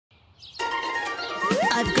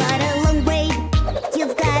I've got a long braid,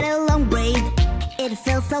 you've got a long braid. It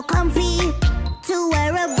feels so comfy to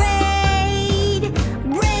wear a braid.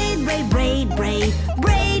 Braid, braid, braid, braid,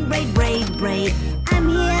 braid, braid, braid, braid. I'm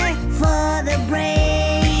here for the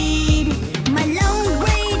braid. My long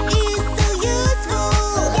braid is so useful.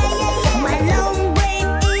 Yeah, yeah, yeah. My long braid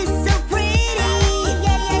is so pretty.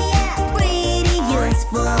 Yeah, yeah, yeah. Pretty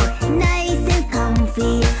useful, nice and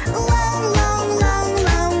comfy. Long, long, long,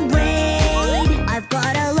 long braid. I've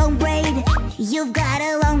got a long braid, you've got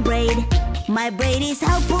a long braid. My braid is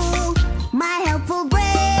helpful, my helpful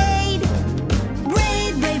braid.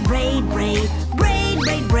 Braid, braid, braid, braid, braid,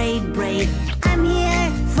 braid, braid, braid. I'm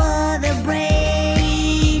here for the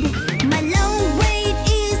braid. My long braid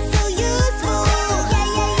is so useful. Yeah,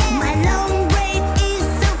 yeah, yeah. My long braid is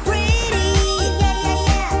so pretty. Yeah, yeah,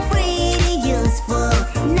 yeah. Pretty useful,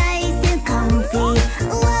 nice and comfy.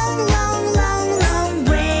 Long, long, long, long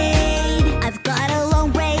braid. I've got a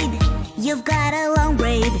long braid, you've got a long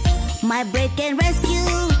braid. My braid can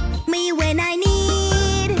rescue me when I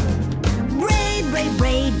need. Braid, braid,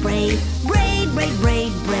 braid, braid, braid, braid,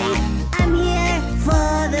 braid, braid. I'm here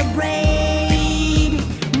for the braid.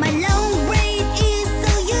 My long braid is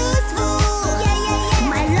so useful. Yeah, yeah, yeah.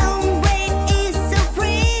 My long braid is so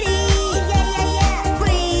pretty. Yeah, yeah, yeah.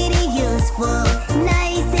 Pretty useful,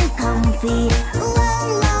 nice and comfy. Long,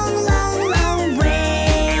 long, long, long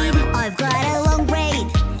braid. I've got a long braid,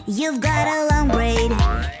 you've got a long braid.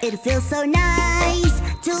 It feels so nice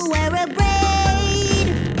to wear a braid.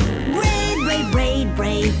 Braid, braid, braid,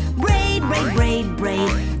 braid, braid, braid, braid,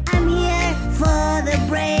 braid. I'm here for the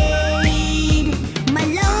braid. My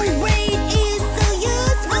long braid is so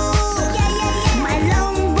useful. Yeah, yeah, yeah. My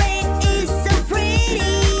long braid is so pretty.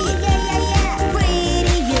 Yeah, yeah, yeah.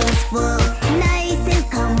 Pretty useful, nice and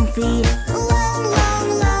comfy. Long, long,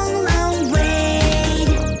 long, long braid.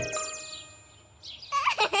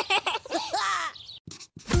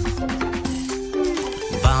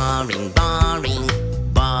 Boring, boring,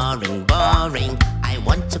 boring, boring. I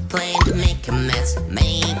want to play and make a mess,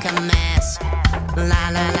 make a mess. La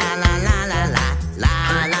la la la la la la,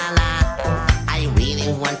 la la la. I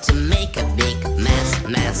really want to make a big mess,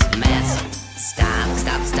 mess, mess. Stop,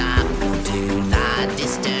 stop, stop, do not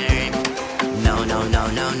disturb. No, no, no,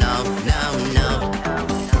 no, no, no, no.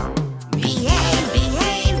 Behave,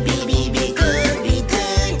 behave, be good, be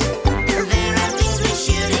good. There are things we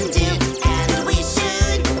shouldn't do, and we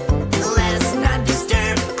should. Let's not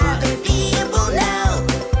disturb other people now.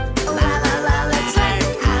 La la la, let's learn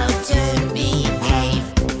how to behave.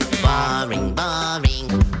 Boring, boring,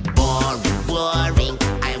 boring, boring.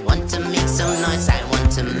 I want to make some noise, I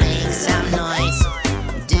want to make some noise.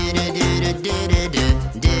 Do do do do do do do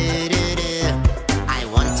do do do. I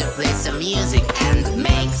want to play some music and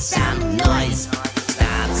make some noise.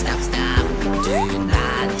 Stop, stop, stop, do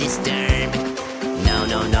not disturb. No,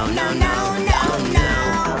 no, no, no, no, no, no.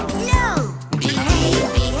 No! Behave,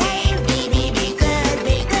 behave, be good,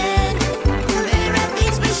 be good. There are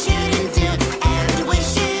things we shouldn't do, and we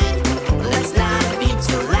should. Let's not be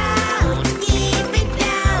too loud, keep it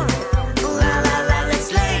down. La la la, let's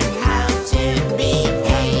learn how to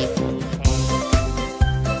behave.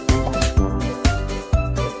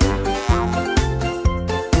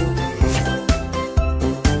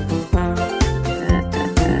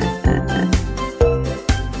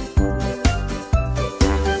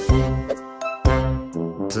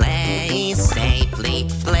 Play safely,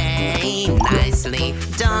 play nicely.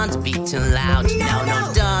 Don't be too loud. No,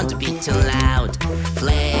 no, don't be too loud.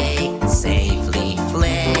 Play safely,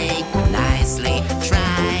 play nicely.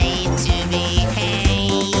 Try to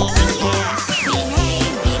behave. Yeah.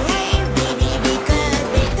 Behave, behave, be good,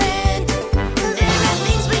 be good. There are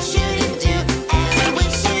things we shouldn't do, and we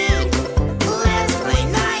should. Let's play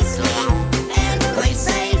nicely and play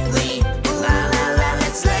safely. La la la,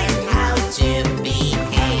 let's learn how to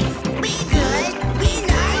behave. Be good, be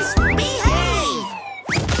nice, behave.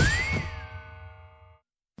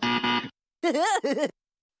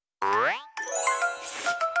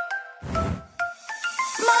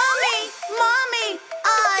 Mommy! Mommy!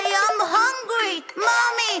 I am hungry!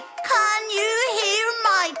 Mommy! Can you hear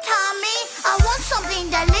my tummy? I want something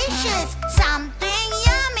delicious, something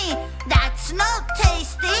yummy. That's not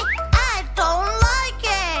tasty. I don't like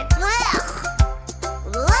it. Ugh.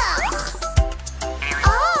 Ugh.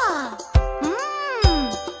 Oh! Mmm.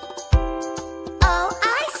 Oh,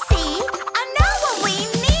 I see. I know what we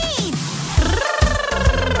need.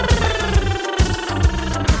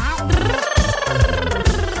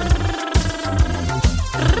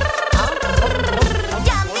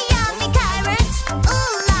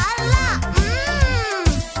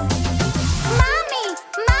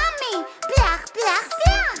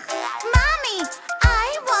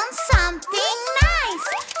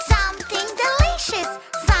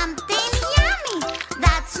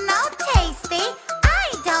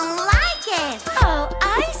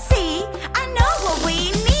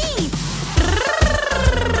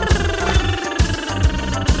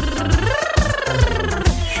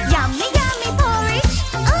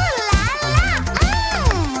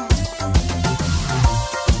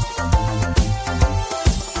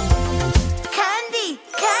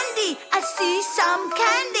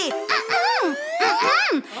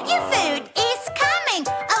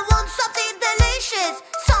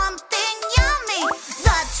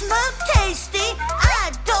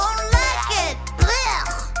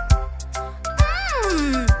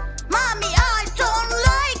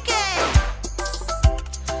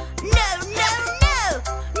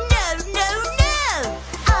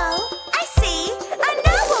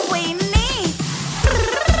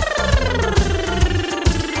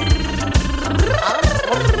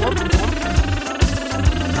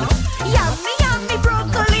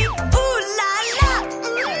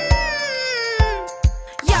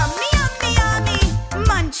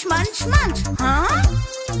 Munch, munch, huh?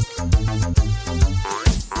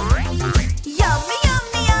 Yummy,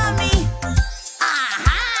 yummy, yummy.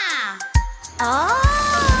 Aha!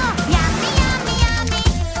 Oh, yummy, yummy, yummy.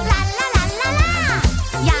 La la la la la.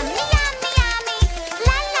 Yummy, yummy, yummy.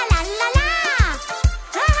 La la la la la.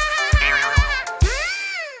 Ha ha ha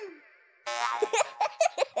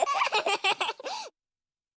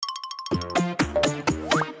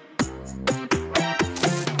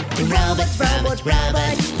Robots, robots,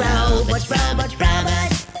 robots, robots, robots,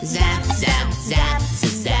 robots. Zap, zap, zap,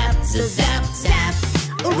 zap, zap, zap.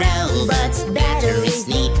 Robots, batteries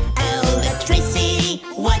need electricity.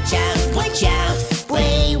 Watch out,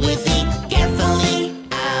 play with it carefully.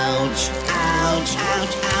 Ouch, ouch,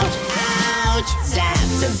 ouch, ouch, ouch. Zap,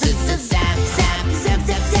 zap, zap, zap, zap, zap,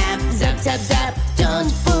 zap, zap, zap, zap, zap.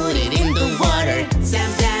 Don't put it in the water. Zap,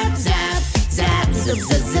 zap, zap, zap, zap,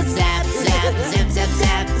 zap, zap, zap, zap, zap,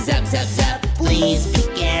 zap, zap, zap, zap. Please be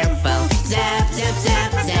careful. Zap, zap,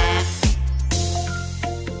 zap, zap.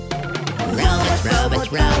 Robots, robots,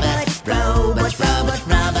 robots, robots, robots,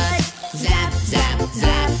 robots. Zap, zap,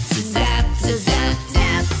 zap, zap, zap,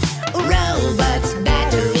 zap. Robots,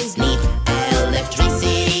 batteries need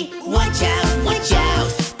electricity. Watch out,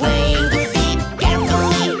 play with it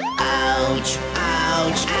carefully. Ouch,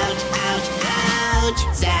 ouch, ouch, ouch, ouch.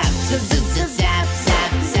 Zap, zap, zap, zap, zap,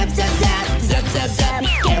 zap, zap, zap, zap, zap, zap. Be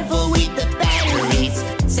careful with the batteries.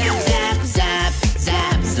 Zap, zap, zap,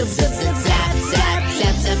 zap, zap, zap, zap, zap, zap,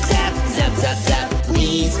 zap, zap, zap, zap, zap, zap.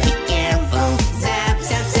 Please be careful. Zap,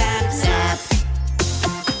 zap, zap, zap.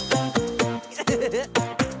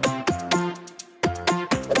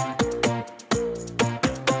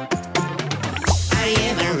 I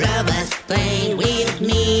am a robot, play with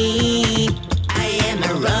me. I am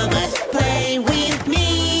a robot, play with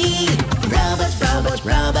me. Robots, robots,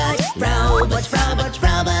 robots, robots, robots,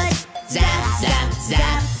 robots. Zap, zap,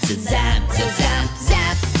 zap, zap, zap, zap,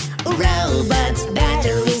 zap. Robots,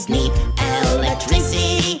 batteries need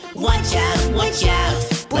electricity. Watch out,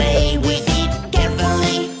 play with it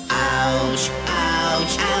carefully. Ouch,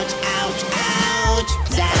 ouch, ouch, ouch, ouch.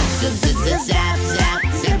 Zap, zap, zap, zap, zap,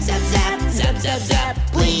 zap, zap, zap, zap, zap, zap.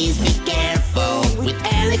 Please be careful with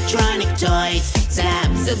electronic toys. Zap,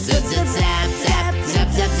 zap, zap, zap, zap, zap, zap,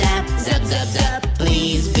 zap, zap, zap, zap, zap.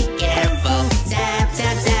 Please be careful. Zap,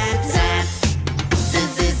 zap, zap, zap. Zap,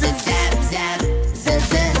 zap, zap, zap, zap,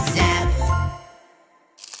 zap, zap.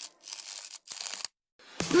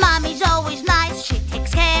 Mommy's always nice, she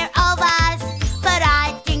takes care of us. But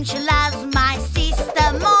I think she loves my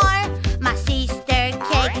sister more. My sister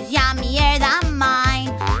cake is yummier than mine,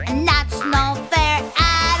 and that's no fair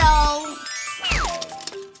at all.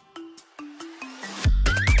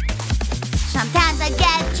 Sometimes I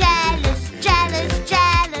get jealous, jealous,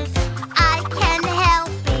 jealous. I can't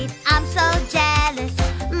help it, I'm so jealous.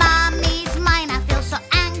 Mommy's mine, I feel so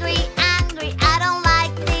angry, angry. I don't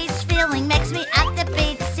like this feeling, makes me act a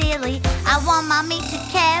bit silly. I want mommy to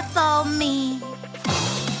care for me.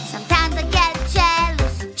 Sometimes I get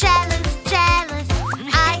jealous, jealous, jealous.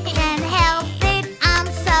 I can't help it, I'm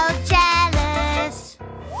so jealous.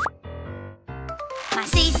 My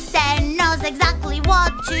sister knows exactly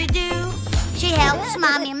what to do. She helps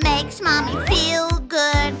mommy, makes mommy feel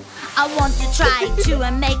good. I want to try to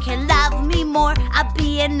and make her love me more. I'll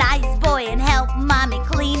be a nice boy and help mommy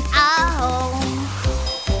clean our home.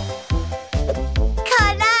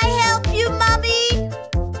 Can I help you, mommy?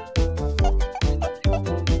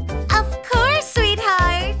 Of course,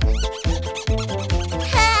 sweetheart.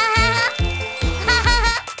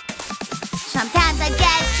 Sometimes I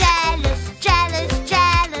get jealous, jealous,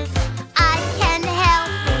 jealous. I can't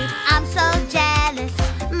help it, I'm so jealous.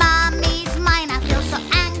 Mommy's mine, I feel so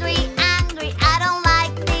angry, angry. I don't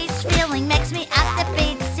like this feeling, makes me act a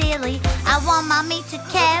bit silly. I want mommy to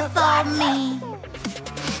care for me.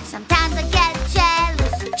 Sometimes I get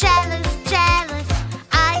jealous, jealous, jealous.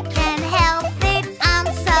 I can't help it, I'm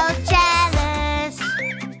so jealous.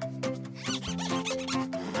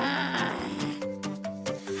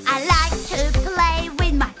 I like to play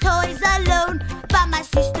with my toys alone, but my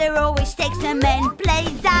sister always takes them and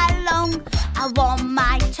plays alone. I want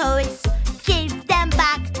my toys, give them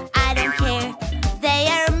back. I don't care, they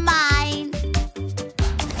are mine.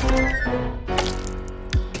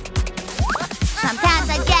 Sometimes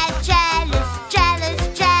I get jealous, jealous,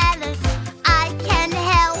 jealous. I can't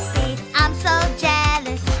help it, I'm so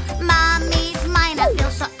jealous. Mommy's mine, I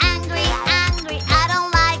feel so angry, angry. I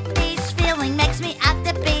don't like this feeling, makes me act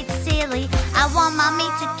a bit silly. I want mommy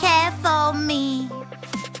to care for me.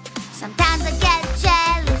 Sometimes I get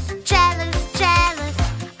jealous, jealous, jealous.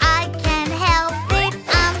 I can't help it,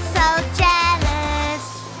 I'm so jealous.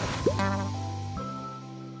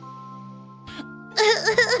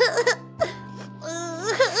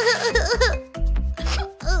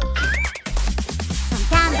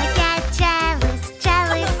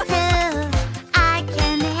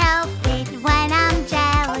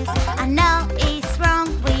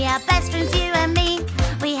 are best friends, you and me.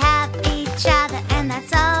 We have each other and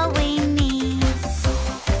that's all we need.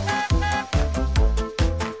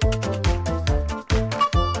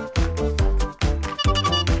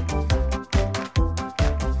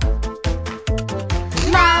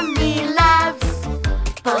 Mommy loves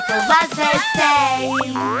both of us the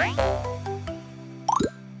same.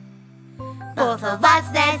 Both of us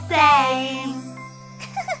the same.